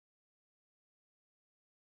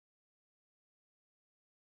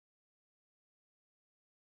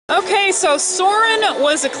Okay, so Soarin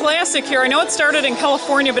was a classic here. I know it started in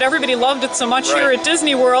California, but everybody loved it so much here at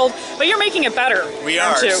Disney World. But you're making it better. We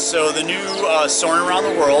are. So the new Soarin'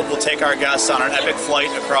 Around the World will take our guests on an epic flight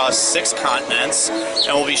across 6 continents,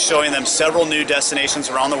 and we'll be showing them several new destinations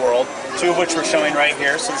around the world, 2 of which we're showing right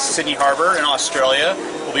here. So Sydney Harbor in Australia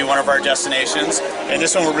will be one of our destinations. And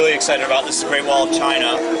this one we're really excited about. This is the Great Wall of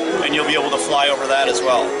China, and you'll be able to fly over that as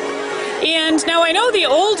well. And now I know the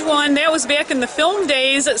old one, that was back in the film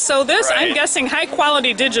days, so this, I'm guessing,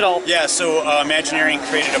 high-quality digital. Yeah, so Imagineering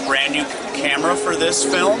created a brand new camera for this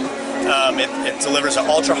film. It delivers an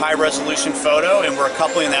ultra-high resolution photo, and we're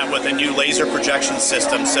coupling that with a new laser projection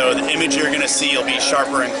system, so the image you're going to see will be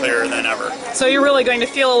sharper and clearer than ever. So you're really going to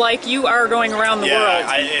feel like you are going around the world.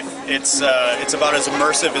 Yeah, it's about as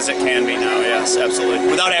immersive as it can be now, yes, absolutely,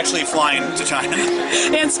 without actually flying to China.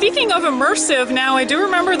 And speaking of immersive, now I do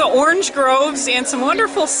remember the orange groves and some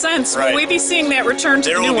wonderful scents. Will we be seeing that return to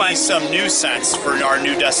the new one? There will be some new scents for our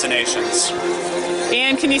new destinations.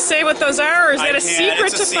 And can you say what those are, or is that a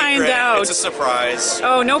secret to find out? It's a surprise.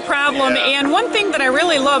 Oh, no problem. Yeah. And one thing that I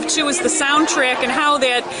really love, too, is the soundtrack and how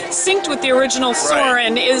that synced with the original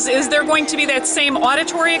Soarin'. Is there going to be that same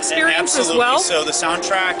auditory experience as well? So the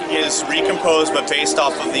soundtrack is recomposed, but based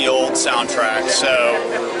off of the old soundtrack. So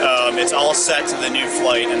it's all set to the new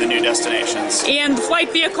flight and the new destinations. And the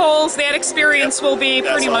flight vehicles, that experience will be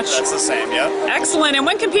pretty much... That's the same, yep. Excellent. And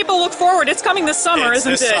when can people look forward? It's coming this summer,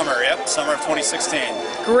 isn't it? This summer, yep. Summer of 2016.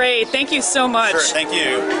 Great. Thank you so much. Sure, thank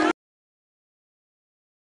you.